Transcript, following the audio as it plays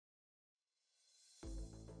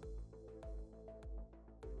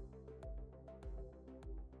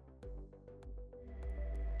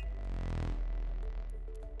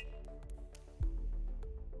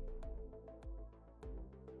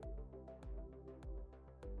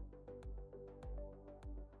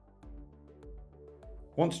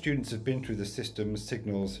Once students have been through the Systems,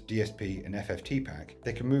 Signals, DSP and FFT pack,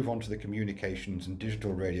 they can move on to the Communications and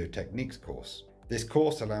Digital Radio Techniques course. This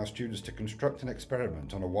course allows students to construct and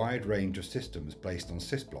experiment on a wide range of systems based on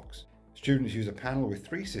Sysblocks. Students use a panel with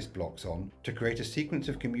 3 Sysblocks on to create a sequence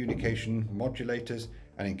of communication modulators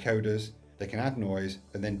and encoders. They can add noise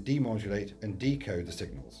and then demodulate and decode the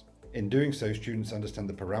signals. In doing so, students understand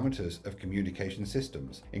the parameters of communication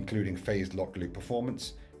systems, including phased lock loop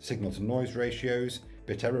performance, signal to noise ratios,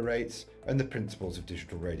 bit error rates, and the principles of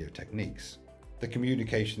digital radio techniques. The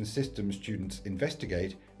communication systems students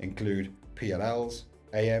investigate include PLLs,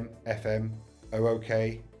 AM, FM,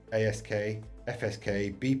 OOK, ASK,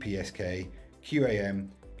 FSK, BPSK, QAM,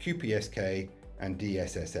 QPSK and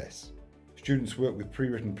DSSS. Students work with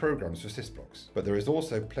pre-written programs for Sysblocks, but there is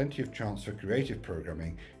also plenty of chance for creative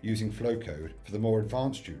programming using Flowcode for the more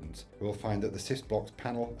advanced students who will find that the Sysblocks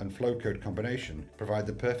panel and Flowcode combination provide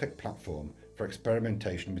the perfect platform for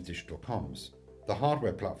experimentation with digital comms. The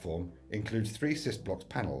hardware platform includes 3 Sysblocks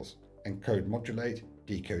panels, encode modulate,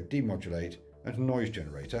 decode demodulate and noise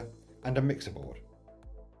generator, and a mixer board.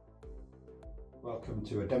 Welcome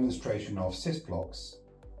to a demonstration of Sysblocks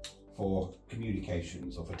for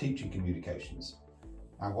communications, or for teaching communications.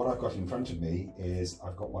 And what I've got in front of me is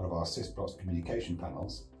I've got one of our Sysblocks communication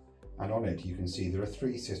panels, and on it you can see there are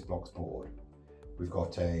 3 Sysblocks board. We've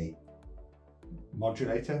got a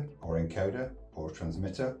modulator or encoder or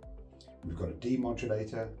transmitter, we've got a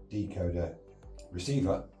demodulator, decoder,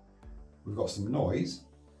 receiver, we've got some noise,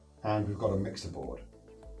 and we've got a mixer board.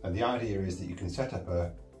 And the idea is that you can set up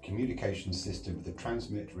a communication system with a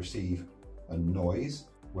transmit, receive and noise,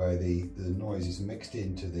 where the noise is mixed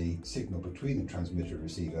into the signal between the transmitter and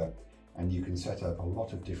receiver, and you can set up a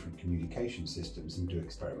lot of different communication systems and do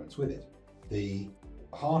experiments with it. The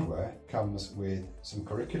hardware comes with some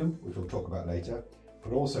curriculum, which we'll talk about later,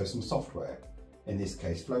 but also some software, in this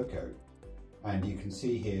case Flowcode. And you can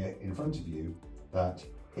see here in front of you that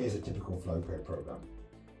here's a typical Flowcode program.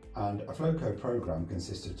 And a Flowcode program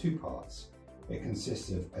consists of 2 parts. It consists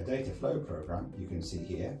of a data flow program, you can see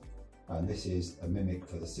here, and this is a mimic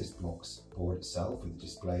for the Sysblocks board itself with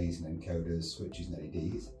displays and encoders, switches and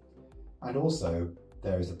LEDs. And also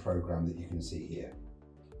there is a program that you can see here.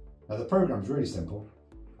 Now the program is really simple.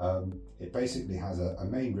 It basically has a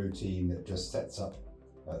main routine that just sets up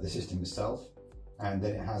the system itself, and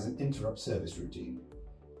then it has an interrupt service routine.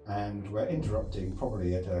 And we're interrupting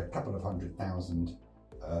probably at a couple of 100,000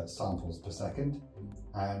 samples per second.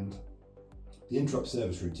 And the interrupt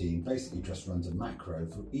service routine basically just runs a macro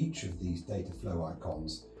for each of these data flow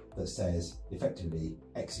icons that says effectively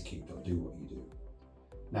execute or do what you do.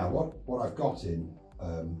 Now what I've got in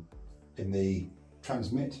the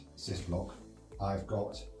transmit Sysblock, I've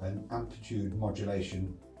got an amplitude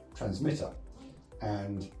modulation transmitter,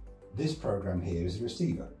 and this program here is a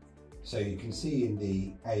receiver. So you can see in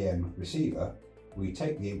the AM receiver, we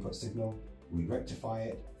take the input signal, we rectify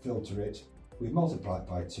it, filter it, we multiply it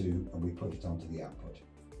by 2 and we put it onto the output.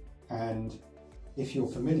 And if you're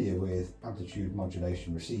familiar with amplitude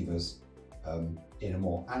modulation receivers in a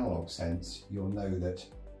more analog sense, you'll know that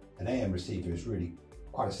an AM receiver is really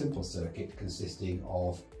quite a simple circuit consisting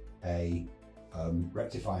of a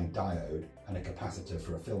rectifying diode and a capacitor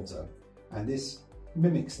for a filter. And this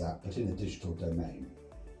mimics that, but in a digital domain.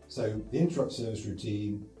 So the interrupt service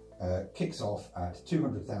routine kicks off at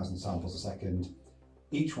 200,000 samples a second.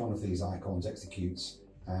 Each one of these icons executes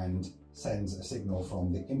and sends a signal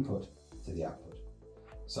from the input to the output.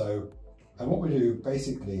 So, and what we do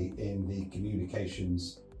basically in the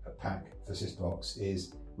communications pack for Sysblocks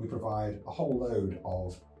is we provide a whole load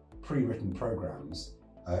of pre-written programs,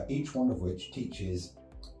 each one of which teaches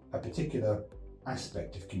a particular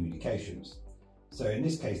aspect of communications. So in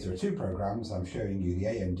this case, there are 2 programs. I'm showing you the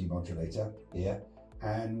AM demodulator here,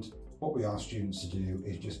 and what we ask students to do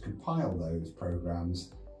is just compile those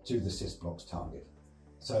programs to the Sysblocks target.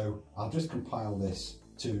 So I'll just compile this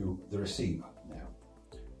to the receiver now.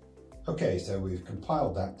 Okay, so we've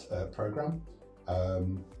compiled that program.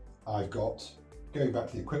 I've got, going back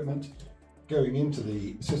to the equipment, going into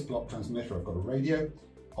the Sysblock transmitter, I've got a radio.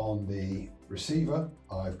 On the receiver,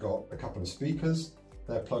 I've got a couple of speakers.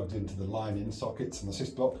 They're plugged into the line-in sockets on the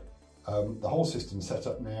Sysblock. The whole system's set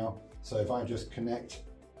up now. So if I just connect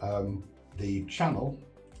the channel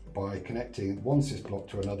by connecting one Sysblock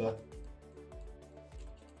to another,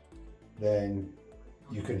 then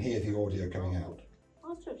you can hear the audio coming out.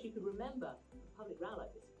 Asked her if she could remember a public row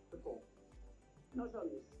like this before. Not on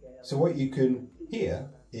this scale. So what you can hear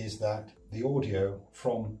is that the audio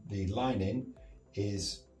from the line-in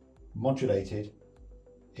is modulated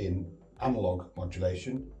in analog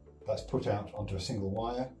modulation. That's put out onto a single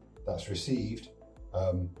wire, that's received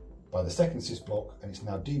by the second Sysblock, and it's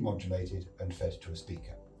now demodulated and fed to a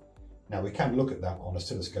speaker. Now we can look at that on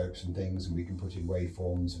oscilloscopes and things, and we can put in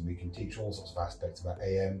waveforms, and we can teach all sorts of aspects about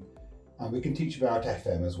AM, and we can teach about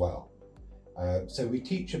FM as well. So we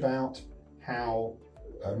teach about how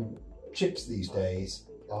chips these days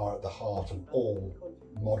are at the heart of all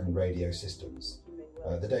modern radio systems.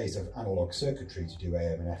 The days of analog circuitry to do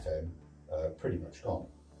AM and FM are pretty much gone.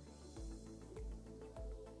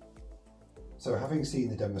 So having seen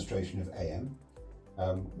the demonstration of AM,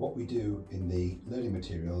 what we do in the learning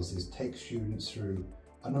materials is take students through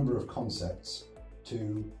a number of concepts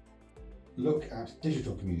to look at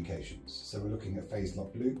digital communications. So we're looking at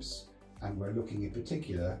phase-locked loops, and we're looking in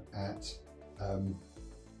particular at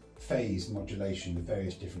phase modulation of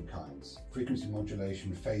various different kinds. Frequency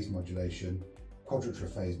modulation, phase modulation, quadrature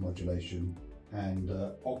phase modulation, and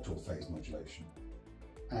octal phase modulation.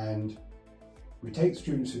 And we take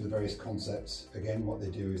students through the various concepts. Again, what they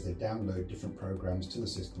do is they download different programs to the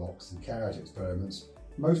Sysblocks and carry out experiments,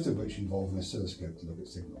 most of which involve an oscilloscope to look at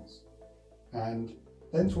signals. And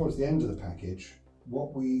then towards the end of the package,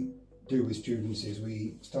 what we do with students is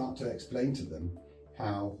we start to explain to them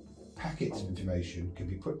how packets of information can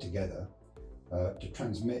be put together to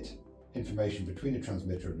transmit information between a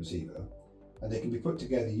transmitter and receiver, and they can be put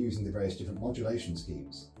together using the various different modulation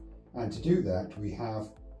schemes. And to do that, we have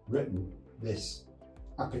written this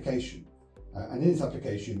application. And in this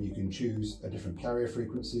application, you can choose a different carrier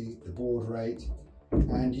frequency, the baud rate,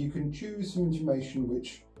 and you can choose some information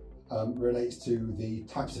which relates to the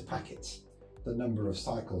types of packets, the number of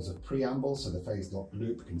cycles of preamble, so the phase-locked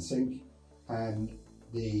loop can sync, and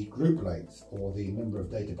the group length, or the number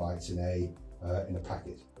of data bytes in a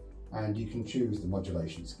packet. And you can choose the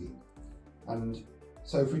modulation scheme. And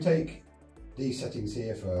so if we take these settings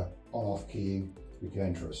here for on-off keying, we can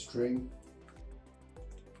enter a string.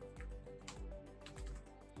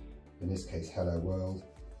 In this case, hello world,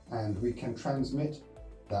 and we can transmit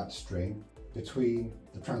that string between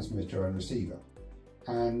the transmitter and receiver.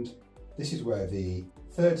 And this is where the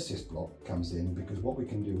third Sysblock comes in, because what we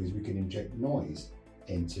can do is we can inject noise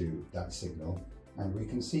into that signal, and we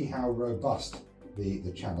can see how robust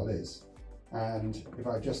the channel is. And if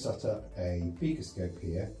I just set up a beakerscope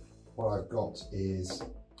here, what I've got is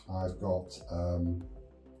I've got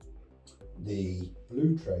the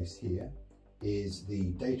blue trace here is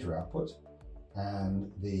the data output,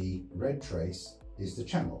 and the red trace is the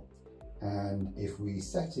channel. And if we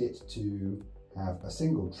set it to have a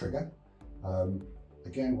single trigger,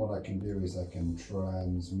 again, what I can do is I can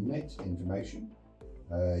transmit information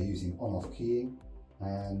using on-off keying,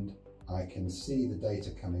 and I can see the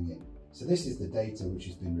data coming in. So this is the data which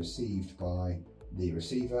has been received by the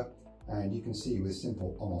receiver, and you can see with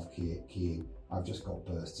simple on-off keying, I've just got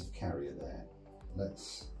bursts of carrier there.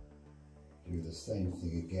 Let's do the same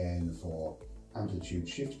thing again for amplitude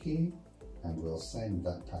shift keying, and we'll send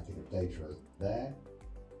that packet of data there.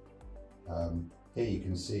 Here you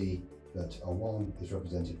can see that a 1 is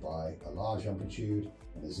represented by a large amplitude,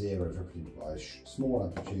 and a 0 is represented by a small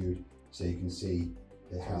amplitude, so you can see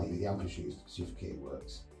how the amplitude shift keying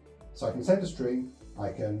works. So I can send a string, I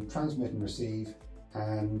can transmit and receive,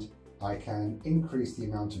 and I can increase the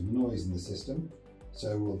amount of noise in the system.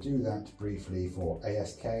 So we'll do that briefly for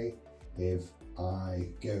ASK. If I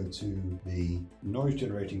go to the noise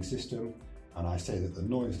generating system and I say that the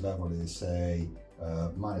noise level is, say,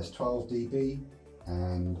 minus 12 dB,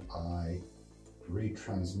 and I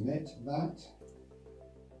retransmit that,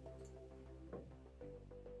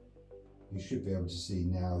 you should be able to see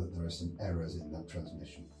now that there are some errors in that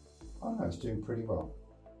transmission. Oh no, it's doing pretty well.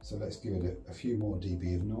 So let's give it a few more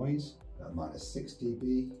dB of noise, minus 6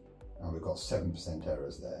 dB, and we've got 7%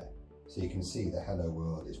 errors there. So you can see the hello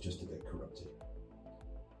world is just a bit corrupted.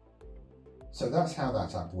 So that's how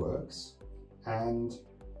that app works, and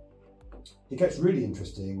it gets really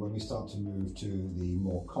interesting when we start to move to the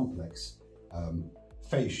more complex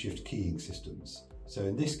phase shift keying systems. So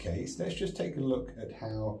in this case, let's just take a look at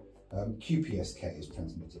how QPSK is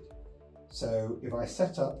transmitted. So if I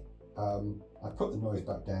set up, I put the noise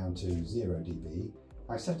back down to 0 dB,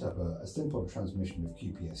 I set up a simple transmission of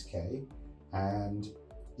QPSK, and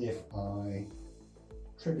if I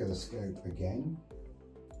trigger the scope again,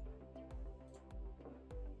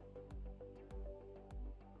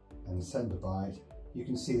 and send a byte, you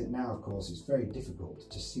can see that now, of course, it's very difficult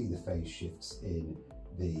to see the phase shifts in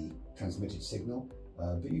the transmitted signal,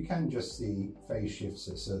 but you can just see phase shifts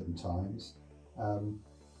at certain times.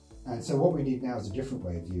 And so what we need now is a different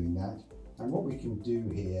way of viewing that. And what we can do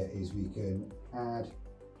here is we can add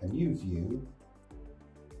a new view,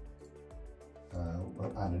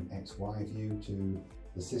 we'll add an XY view to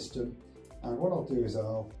the system, And what I'll do is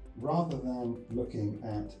rather than looking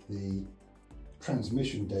at the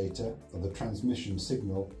transmission data or the transmission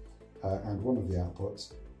signal and one of the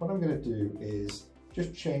outputs, what I'm going to do is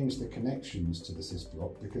just change the connections to the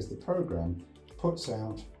Sysblock, because the program puts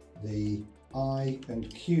out the I and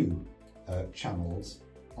Q channels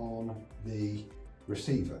on the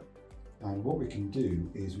receiver. And what we can do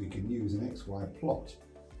is we can use an XY plot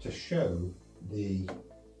to show the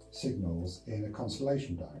signals in a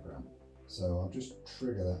constellation diagram. So I'll just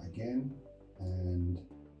trigger that again and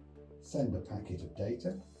send a packet of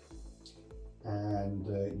data, and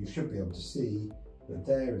you should be able to see that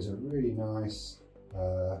there is a really nice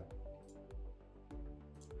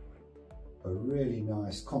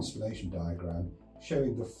constellation diagram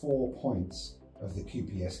showing the 4 points of the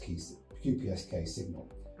QPSK signal,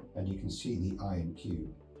 and you can see the I and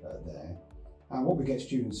Q there. And what we get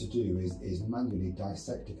students to do is manually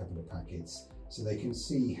dissect a couple of packets so they can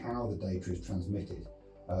see how the data is transmitted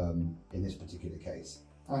in this particular case.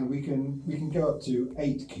 And we can go up to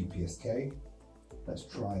 8 QPSK. Let's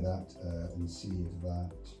try that and see if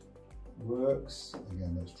that works.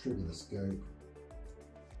 Again, let's trigger the scope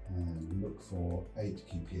and look for 8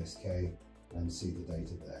 QPSK and see the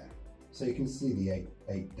data there. So you can see the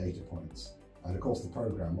eight data points. And of course what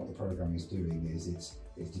the program is doing is it's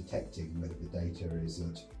detecting whether the data is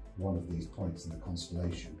at one of these points in the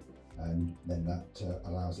constellation, and then that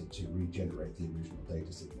allows it to regenerate the original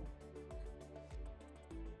data signal.